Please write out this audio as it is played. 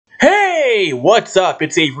Hey, what's up?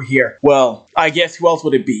 It's Avery here. Well, I guess who else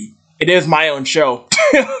would it be? It is my own show.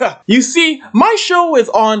 You see, my show is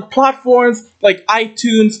on platforms like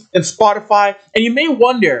iTunes and Spotify, and you may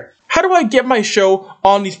wonder, how do I get my show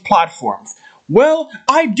on these platforms? Well,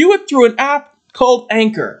 I do it through an app called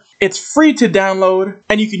Anchor. It's free to download,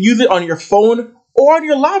 and you can use it on your phone or on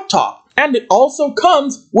your laptop. And it also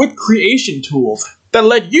comes with creation tools that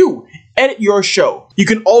let you edit your show. You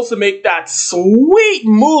can also make that sweet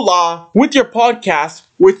moolah with your podcast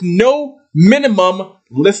with no minimum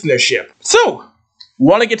listenership. So,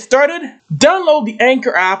 want to get started? Download the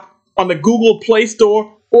Anchor app on the Google Play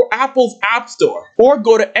Store or Apple's App Store, or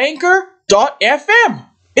go to anchor.fm.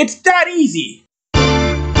 It's that easy.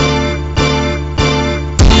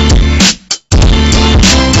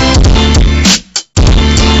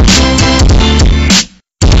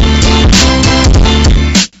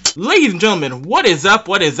 Ladies and gentlemen, what is up,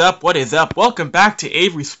 what is up, what is up? Welcome back to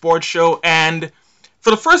Avery Sports Show, and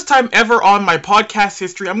for the first time ever on my podcast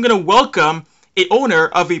history, I'm going to welcome a owner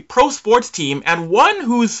of a pro sports team, and one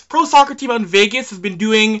whose pro soccer team out in Vegas has been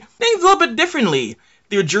doing things a little bit differently.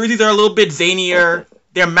 Their jerseys are a little bit zanier,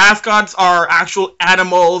 their mascots are actual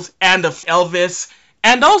animals and of Elvis,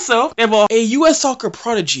 and also they have a U.S. soccer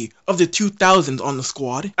prodigy of the 2000s on the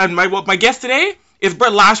squad. And my guest today is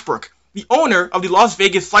Brett Lashbrook, the owner of the Las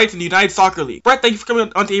Vegas Flights in the United Soccer League. Brett, thank you for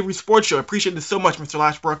coming on to Avery Sports Show. I appreciate this so much, Mr.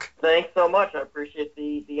 Lashbrook. Thanks so much. I appreciate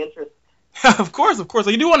the interest. Of course.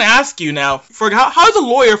 I do want to ask you now, how does a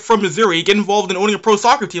lawyer from Missouri get involved in owning a pro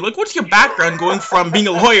soccer team? Like, what's your background going from being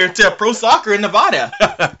a lawyer to pro soccer in Nevada?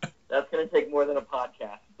 That's going to take more than a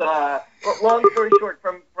podcast. Long story short,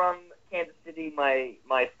 from Kansas City,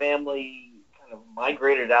 my family kind of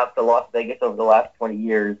migrated out to Las Vegas over the last 20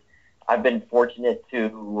 years. I've been fortunate to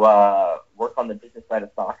work on the business side of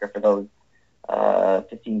soccer for those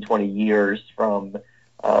 15, 20 years, from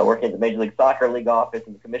working at the Major League Soccer League office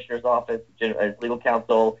and the commissioner's office, as legal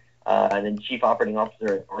counsel, and then chief operating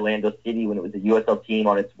officer at Orlando City when it was a USL team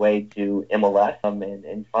on its way to MLS,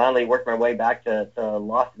 and finally worked my way back to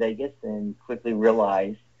Las Vegas and quickly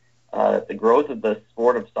realized that the growth of the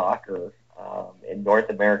sport of soccer in North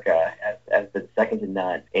America has been second to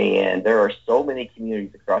none. And there are so many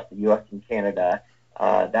communities across the U.S. and Canada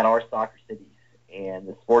that are soccer cities. And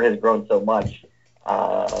the sport has grown so much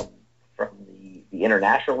from the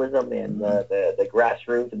internationalism and the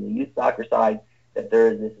grassroots and the youth soccer side that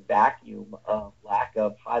there is this vacuum of lack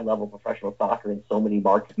of high-level professional soccer in so many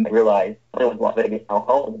markets. I realized not only was Las Vegas now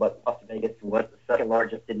home, but Las Vegas was the second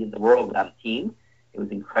largest city in the world without a team. It was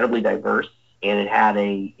incredibly diverse. And it had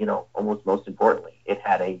almost most importantly, it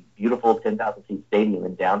had a beautiful 10,000-seat stadium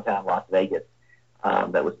in downtown Las Vegas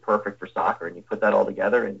that was perfect for soccer. And you put that all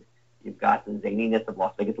together, and you've got the zaniness of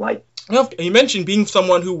Las Vegas Lights. You mentioned being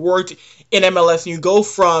someone who worked in MLS, and you go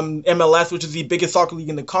from MLS, which is the biggest soccer league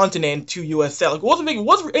in the continent, to USL. Like, what's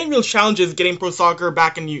any real challenges getting pro soccer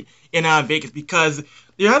back in Vegas? Because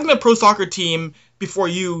there hasn't been a pro soccer team before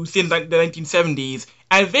you since the 1970s,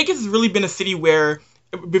 and Vegas has really been a city where,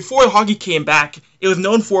 before hockey came back, it was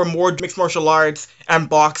known for more mixed martial arts and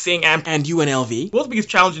boxing and UNLV. What's the biggest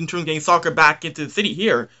challenge in terms of getting soccer back into the city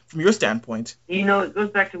here, from your standpoint? It goes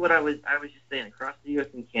back to what I was just saying. Across the U.S.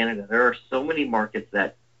 and Canada, there are so many markets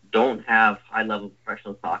that don't have high-level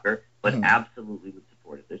professional soccer, but absolutely would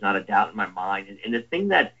support it. There's not a doubt in my mind. And the thing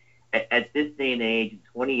that, at this day and age, in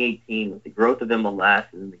 2018, with the growth of MLS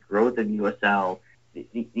and the growth of USL,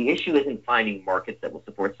 the issue isn't finding markets that will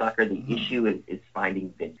support soccer. The issue is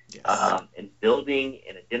finding venues. Yes. And building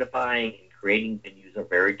and identifying and creating venues are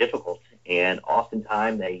very difficult. And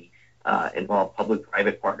oftentimes they involve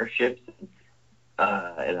public-private partnerships.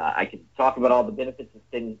 And I can talk about all the benefits that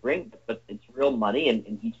things bring, but it's real money,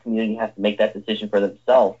 and each community has to make that decision for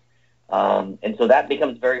themselves. And so that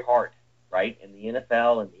becomes very hard, right? And the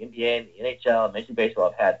NFL and the NBA and the NHL and Major League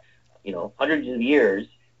Baseball have had, hundreds of years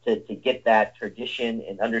to get that tradition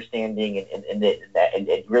and understanding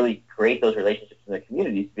and really create those relationships in the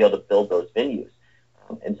communities to be able to build those venues.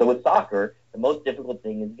 And so with soccer, the most difficult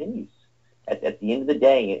thing is venues. At the end of the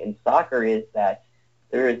day, in soccer, is that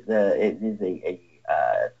it is a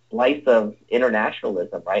slice of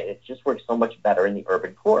internationalism, right? It just works so much better in the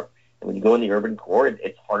urban core. And when you go in the urban core,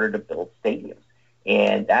 it's harder to build stadiums.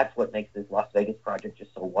 And that's what makes this Las Vegas project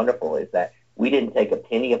just so wonderful, is that we didn't take a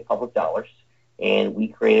penny of public dollars, and we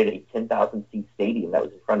created a 10,000-seat stadium that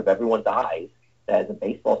was in front of everyone's eyes. That is a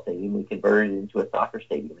baseball stadium. We converted it into a soccer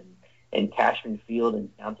stadium. And Cashman Field in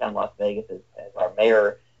downtown Las Vegas, as our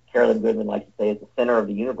mayor, Carolyn Goodman, likes to say, is the center of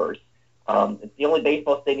the universe. It's the only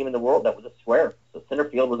baseball stadium in the world that was a square. So center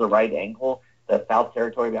field was a right angle. The foul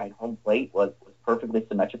territory behind home plate was perfectly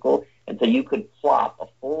symmetrical. And so you could plop a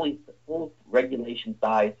full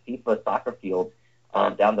regulation-sized FIFA soccer fields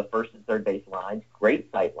down the first and third base lines,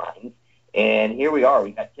 great sight lines. And here we are.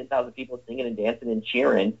 We got 10,000 people singing and dancing and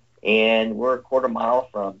cheering, and we're a quarter mile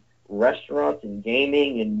from restaurants and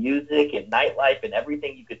gaming and music and nightlife and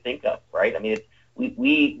everything you could think of, right? I mean,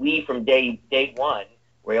 we from day one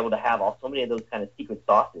were able to have so many of those kind of secret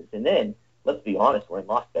sauces. And then, let's be honest, we're in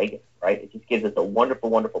Las Vegas, right? It just gives us a wonderful,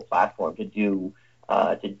 wonderful platform to do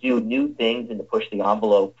new things and to push the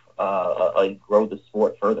envelope and grow the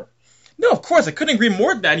sport further. No, of course, I couldn't agree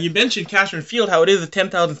more than that. You mentioned Cashman Field, how it is a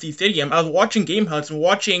 10,000-seat stadium. I was watching game hunts and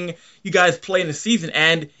watching you guys play in the season,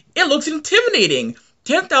 and it looks intimidating.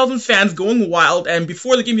 10,000 fans going wild, and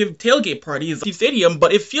before the game you have a tailgate party. It's a stadium,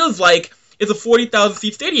 but it feels like it's a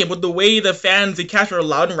 40,000-seat stadium with the way the fans in Cashman are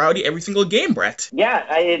loud and rowdy every single game, Brett. Yeah,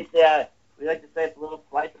 we like to say it's a little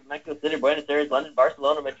slice of Mexico City, Buenos Aires, London,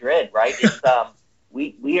 Barcelona, Madrid, right? It's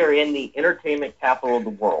We are in the entertainment capital of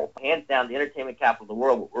the world. Hands down, the entertainment capital of the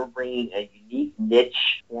world. But we're bringing a unique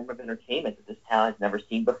niche form of entertainment that this town has never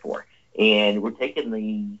seen before. And we're taking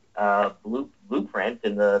the blueprint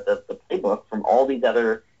and the playbook from all these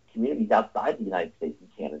other communities outside the United States and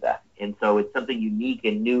Canada. And so it's something unique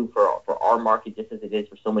and new for our market, just as it is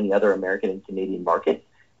for so many other American and Canadian markets.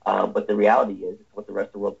 But the reality is it's what the rest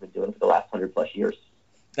of the world's been doing for the last 100-plus years.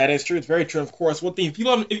 That is true. It's very true. Of course, one thing, if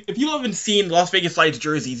you haven't seen Las Vegas Lights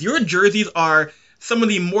jerseys, your jerseys are some of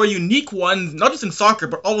the more unique ones, not just in soccer,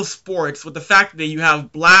 but all the sports, with the fact that you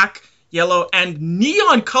have black, yellow, and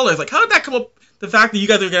neon colors. Like, how did that come up, the fact that you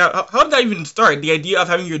guys are how did that even start, the idea of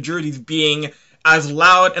having your jerseys being as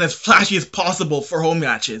loud and as flashy as possible for home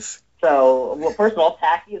matches? So, well, first of all,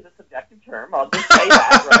 tacky is a subjective term. I'll just say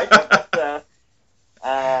that, right? That's,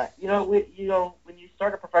 when you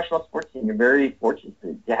start a professional sports team, you're very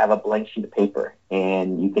fortunate to have a blank sheet of paper,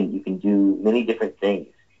 and you can do many different things.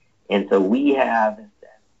 And so we have, as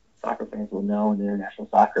soccer fans will know, in international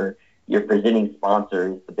soccer, your presenting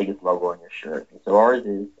sponsor is the biggest logo on your shirt. And so ours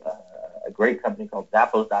is a great company called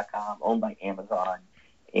Zappos.com, owned by Amazon,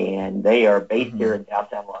 and they are based here in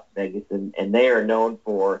downtown Las Vegas, and they are known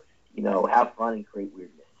for, have fun and create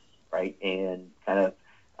weirdness, right, and kind of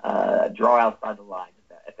draw outside the line,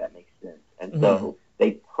 if that makes sense. And so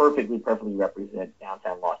they perfectly represent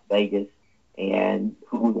downtown Las Vegas and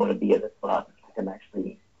who we want to be as a club. I'm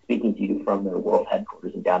actually speaking to you from their world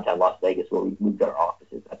headquarters in downtown Las Vegas, where we've moved our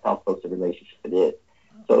offices. That's how close a relationship it is.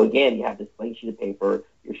 So again, you have this blank sheet of paper,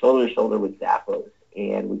 you're shoulder to shoulder with Zappos,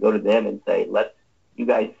 and we go to them and say, you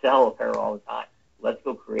guys sell apparel all the time. Let's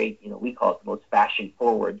go create, we call it the most fashion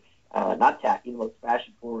forward, not tacky, the most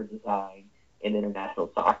fashion forward design in international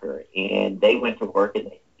soccer. And they went to work and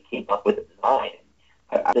they came up with a design.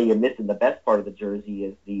 I say you're missing the best part of the jersey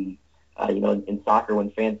is the, in soccer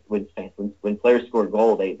when players score a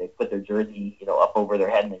goal, they put their jersey, up over their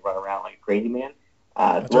head and they run around like a crazy man.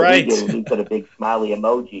 That's what right. We did was we put a big smiley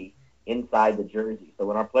emoji inside the jersey. So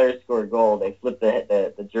when our players score a goal, they flip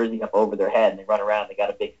the jersey up over their head and they run around. They got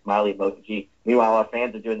a big smiley emoji. Meanwhile, our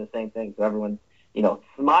fans are doing the same thing. So everyone's,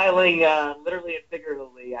 smiling literally and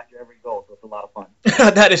figuratively after every goal. So it's a lot of fun.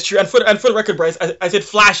 That is true. And for the record, Bryce, I said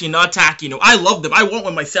flashy, not tacky. I love them. I want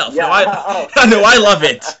one myself. Yeah, I love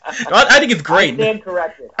it. I think it's great. I stand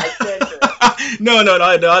corrected. No,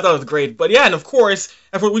 I thought it was great. But yeah, and of course,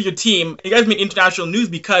 with your team, you guys made international news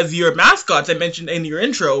because your mascots, I mentioned in your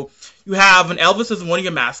intro, you have an Elvis as one of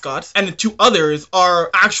your mascots, and the two others are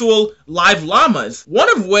actual live llamas. One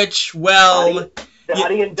of which,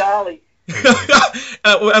 Dottie and Dolly. Which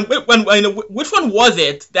one was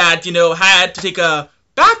it that had to take a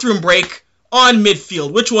bathroom break on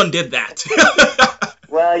midfield? Which one did that?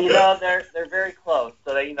 Well, they're very close.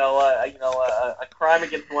 So they, a crime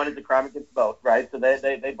against one is a crime against both, right? So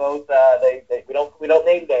they both we don't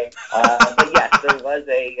name names. But yes,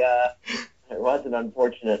 there was an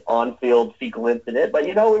unfortunate on-field fecal incident. But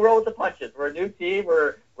we roll with the punches. We're a new team.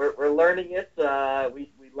 We're learning it.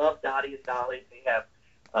 We love Dottie and Dolly. They have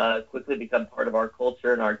quickly become part of our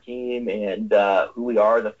culture and our team and who we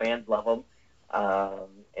are. The fans love them.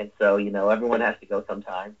 And so, everyone has to go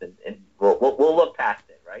sometimes, and we'll look past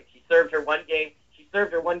it, right? She served her one game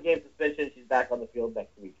suspension. She's back on the field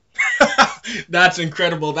next week. That's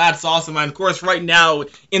incredible. That's awesome. And of course, right now,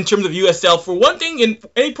 in terms of USL, for one thing, in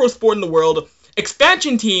any pro sport in the world,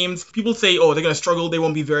 expansion teams, people say, they're going to struggle, they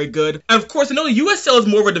won't be very good. And of course, I know the USL is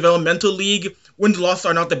more of a developmental league. Wins and losses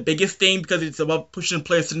are not the biggest thing because it's about pushing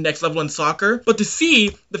players to the next level in soccer. But to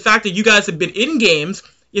see the fact that you guys have been in games,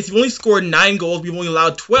 yes, you've only scored 9 goals, we've only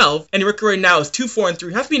allowed 12, and your record right now is 2-4-3.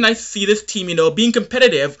 It has to be nice to see this team, being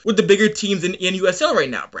competitive with the bigger teams in USL right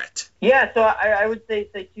now, Brett. Yeah, so I would say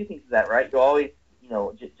two things to that, right? You always,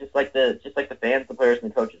 just like the fans, the players, and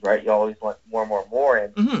the coaches, right? You always want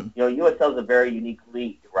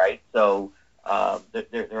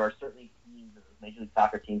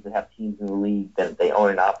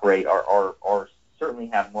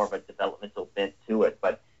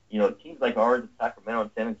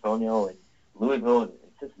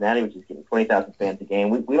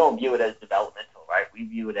view it as developmental, right? We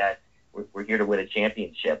view it as we're here to win a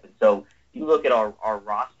championship. And so you look at our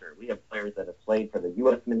roster, we have players that have played for the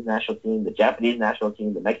U.S. men's national team, the Japanese national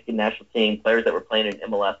team, the Mexican national team, players that were playing in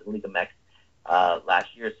MLS and Liga Mex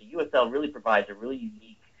last year. So USL really provides a really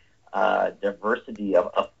unique diversity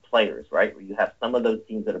of players, right? Where you have some of those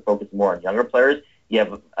teams that are focused more on younger players. You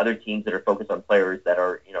have other teams that are focused on players that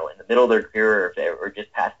are, in the middle of their career or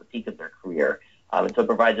just past the peak of their career. And so it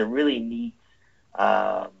provides a really neat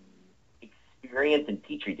experience and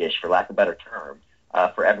petri dish, for lack of a better term,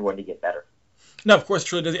 for everyone to get better. No, of course,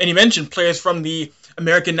 truly does. And you mentioned players from the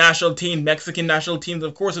American national team, Mexican national teams.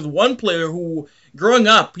 Of course, there's one player who, growing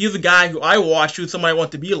up, he's a guy who I watched, who's someone I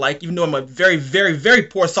want to be like, even though I'm a very, very, very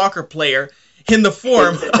poor soccer player, in the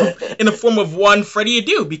form of one Freddie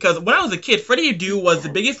Adu. Because when I was a kid, Freddie Adu was the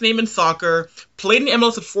biggest name in soccer, played in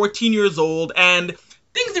MLS at 14 years old, and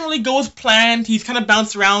things didn't really go as planned. He's kind of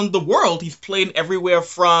bounced around the world. He's played everywhere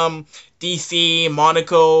from DC,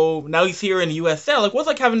 Monaco, now he's here in the USL. Like, what's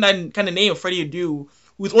like having that kind of name of Freddie Adu,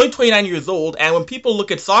 who's only 29 years old, and when people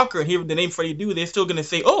look at soccer and hear the name Freddie Adu, they're still going to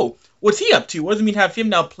say, oh, what's he up to? What does it mean to have him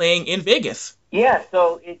now playing in Vegas? Yeah,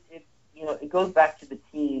 so it goes back to the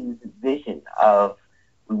team's vision of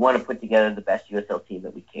we want to put together the best USL team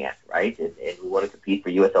that we can, right? And we want to compete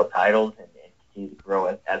for USL titles and continue to grow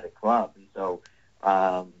as a club. And so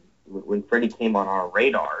when Freddie came on our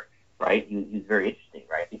radar, right, he was very interesting,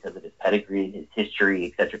 right, because of his pedigree and his history,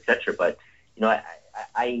 et cetera, et cetera. But,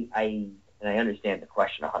 I understand the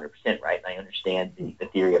question 100%, right? And I understand the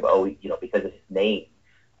theory of, because of his name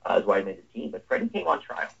is why he made the team. But Freddie came on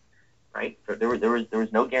trial, right? So there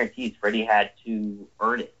was no guarantees. Freddie had to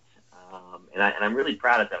earn it. And I'm really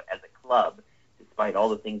proud as a club, despite all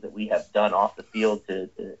the things that we have done off the field to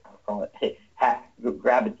I'll call it,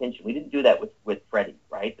 grab attention. We didn't do that with Freddie,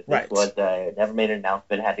 right? This was never made an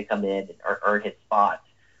announcement, had to come in and earn his spot.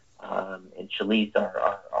 And Chalice,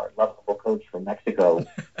 our lovable coach from Mexico,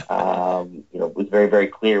 was very, very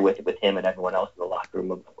clear with him and everyone else in the locker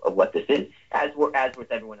room of what this is, as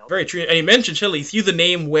with everyone else. Very true. And you mentioned Chalice. He's a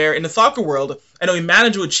name where, in the soccer world, I know he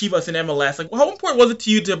managed to achieve us in MLS. Like, how important was it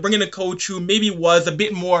to you to bring in a coach who maybe was a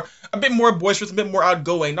bit more boisterous, a bit more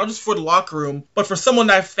outgoing, not just for the locker room, but for someone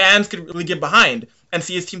that fans could really get behind and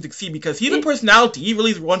see his team succeed? Because he's a personality. He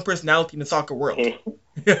really is one personality in the soccer world.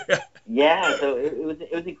 Yeah, so it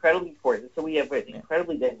was incredibly important. So we have an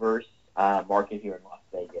incredibly diverse market here in Las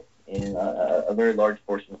Vegas, and a very large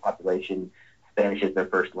portion of the population, Spanish is their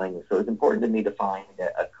first language. So it's important to me to find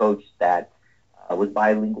a coach that was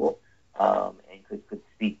bilingual and could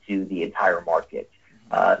speak to the entire market.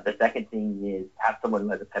 The second thing is have someone who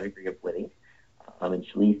has a pedigree of winning. And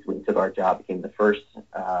Chalice, when he took our job, became the first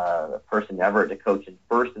person ever to coach in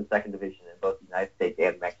first and second division in both the United States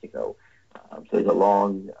and Mexico. So it's a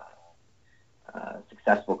long,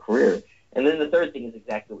 successful career. And then the third thing is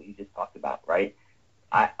exactly what you just talked about, right?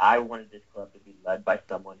 I wanted this club to be led by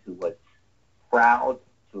someone who was proud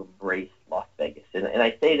to embrace Las Vegas. And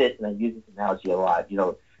I say this, and I use this analogy a lot.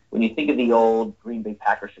 When you think of the old Green Bay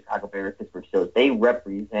Packers, Chicago Bears, Pittsburgh Steelers, they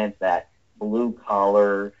represent that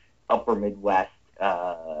blue-collar, upper Midwest,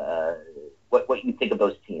 what you think of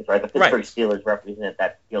those teams, right? The Pittsburgh Steelers represent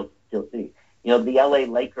that Steel City. The LA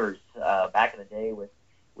Lakers back in the day with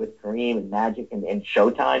Kareem and Magic and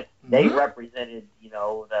Showtime, they represented,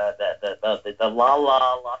 the la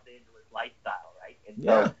Los Angeles lifestyle, right? And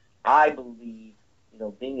so I believe,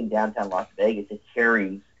 being in downtown Las Vegas, it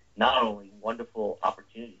carries not only wonderful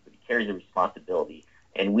opportunities, but it carries a responsibility.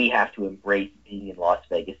 And we have to embrace being in Las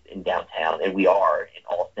Vegas in downtown, and we are in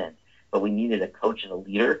all sense. But we needed a coach and a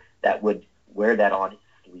leader that would wear that on his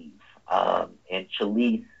sleeve. And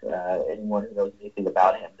Chalice, anyone who knows anything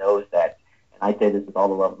about him knows that, and I say this with all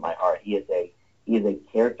the love in my heart, he is a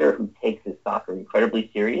character who takes his soccer incredibly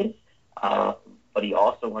serious, but he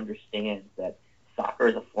also understands that soccer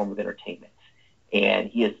is a form of entertainment. And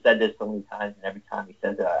he has said this so many times, and every time he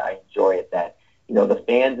says it, I enjoy it, that, the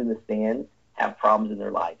fans in the stands have problems in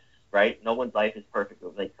their lives, right? No one's life is perfect.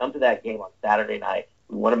 When they come to that game on Saturday night,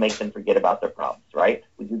 we want to make them forget about their problems, right?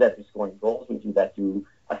 We do that through scoring goals. We do that through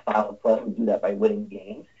a style of play. We do that by winning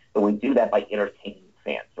games. But we do that by entertaining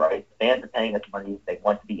fans, right? Fans are paying us money. They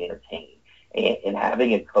want to be entertained. And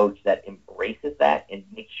having a coach that embraces that and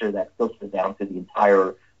makes sure that filters down to the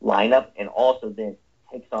entire lineup and also then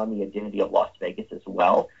takes on the identity of Las Vegas as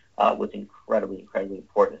well was incredibly, incredibly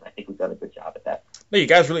important. And I think we've done a good job at that. No, you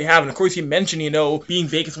guys really have. And of course, you mentioned, being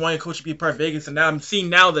Vegas, wanting a coach to be a part of Vegas. And now I'm seeing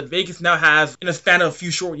now that Vegas now has, in a span of a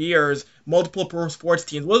few short years, multiple pro sports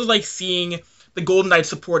teams. What is it like seeing the Golden Knights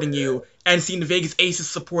supporting you and seeing the Vegas Aces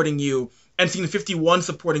supporting you and seeing the 51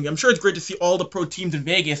 supporting them. I'm sure it's great to see all the pro teams in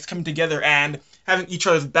Vegas coming together and having each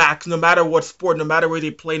other's backs, no matter what sport, no matter where they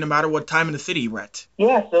play, no matter what time in the city, Rhett.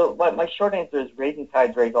 Yeah, so my short answer is raising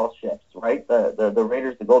tides raise all ships, right? The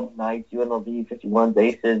Raiders, the Golden Knights, UNLV, 51s,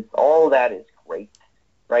 Aces, all of that is great,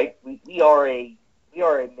 right? We are a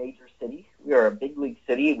major city. We are a big league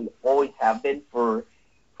city. We always have been for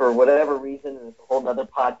whatever reason, and it's a whole other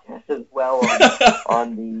podcast as well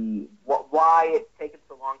on the why it's taken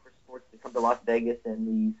so long for sports to come to Las Vegas and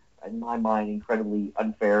these, in my mind, incredibly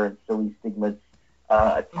unfair and silly stigmas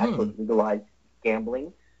attached with legalized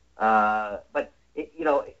gambling. But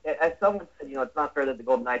as someone said, it's not fair that the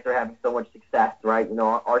Golden Knights are having so much success, right?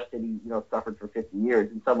 Our city, suffered for 50 years,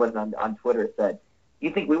 and someone on Twitter said, "You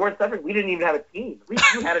think we weren't suffering? We didn't even have a team. At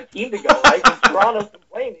least you had a team to go, right? When Toronto's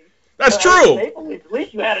complaining." That's true. Maple Leafs, at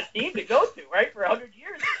least you had a team to go to, right? For 100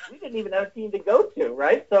 years, we didn't even have a team to go to,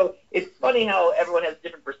 right? So it's funny how everyone has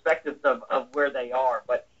different perspectives of where they are.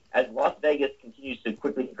 But as Las Vegas continues to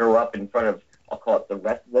quickly grow up in front of, I'll call it the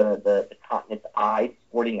rest of the continent's eyes,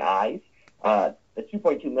 sporting eyes, the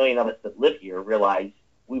 2.2 million of us that live here realize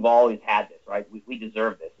we've always had this, right? We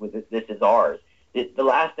deserve this. This is ours. The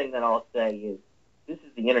last thing that I'll say is this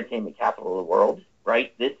is the entertainment capital of the world,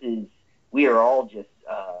 right? We are all just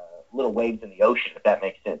little waves in the ocean, if that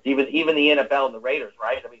makes sense. Even the NFL and the Raiders,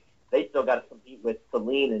 right? I mean, they still got to compete with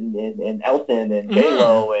Celine and Elton and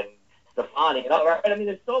J-Lo and Stefani and all, right? I mean,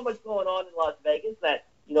 there's so much going on in Las Vegas that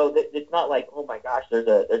it's not like, oh my gosh, there's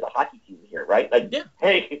a hockey team here, right? Like,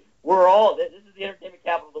 hey, we're all this is the entertainment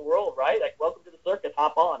capital of the world, right? Like, welcome to the circus.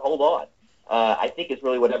 Hop on, hold on. I think is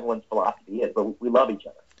really what everyone's philosophy is, but we love each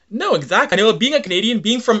other. No, exactly. Being a Canadian,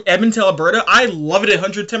 being from Edmonton, Alberta, I love it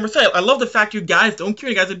 110%. I love the fact you guys don't care.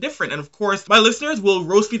 You guys are different. And of course, my listeners will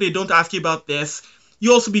roast me if they don't ask you about this.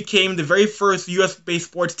 You also became the very first U.S.-based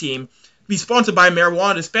sports team to be sponsored by a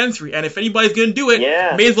marijuana dispensary. And if anybody's going to do it,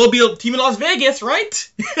 may as well be a team in Las Vegas,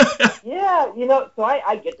 right? Yeah, so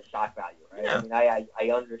I get the shock value, right? Yeah. I mean, I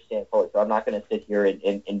understand fully, so I'm not going to sit here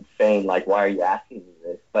and feign, like, why are you asking me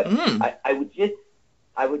this? But I would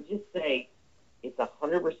just say, it's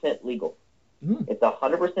 100% legal. It's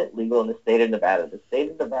 100% legal in the state of Nevada. The state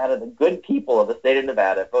of Nevada, the good people of the state of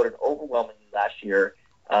Nevada voted overwhelmingly last year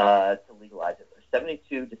to legalize it. There's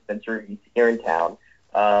 72 dispensaries here in town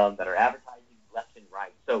that are advertising left and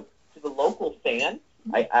right. So to the local fan,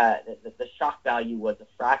 the shock value was a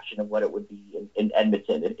fraction of what it would be in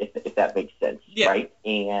Edmonton, if that makes sense, right?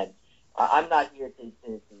 And I'm not here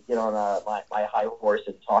to get on my high horse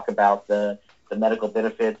and talk about the medical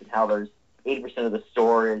benefits and how there's 80% of the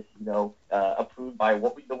store is, approved by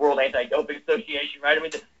the World Anti-Doping Association, right? I mean,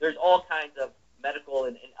 there's all kinds of medical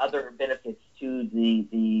and other benefits to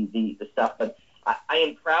the stuff, but I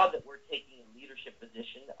am proud that we're taking a leadership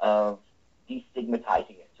position of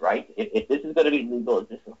destigmatizing it, right? If this is going to be legal, if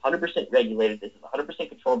this is 100% regulated, this is 100%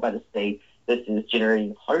 controlled by the state, this is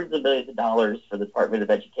generating hundreds of millions of dollars for the Department of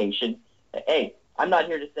Education. Hey, I'm not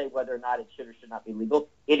here to say whether or not it should or should not be legal.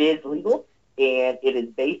 It is legal. And it is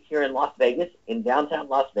based here in Las Vegas, in downtown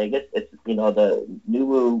Las Vegas. It's, the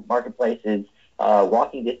Nuwu Marketplace is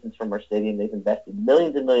walking distance from our stadium. They've invested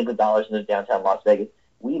millions and millions of dollars into downtown Las Vegas.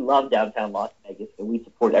 We love downtown Las Vegas, and we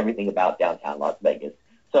support everything about downtown Las Vegas.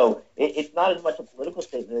 So it's not as much a political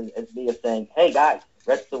statement as me of saying, hey, guys,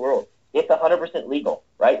 rest of the world, it's 100% legal,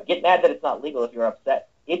 right? Get mad that it's not legal if you're upset.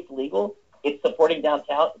 It's legal. It's supporting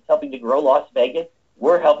downtown. It's helping to grow Las Vegas.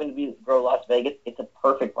 We're helping to grow Las Vegas. It's a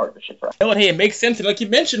perfect partnership for us. Hey, it makes sense. And like you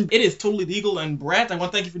mentioned, it is totally legal. And Brett, I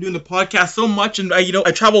want to thank you for doing the podcast so much. And, I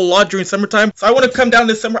travel a lot during summertime. So I want to come down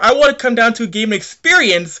this summer. I want to come down to a game and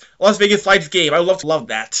experience Las Vegas Lights game. I would love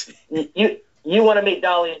that. You want to meet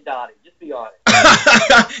Dolly and Dottie. Just be honest.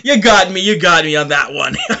 You got me on that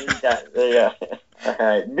one. Yeah. All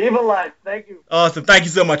right. Viva Life. Thank you. Awesome. Thank you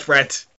so much, Brett.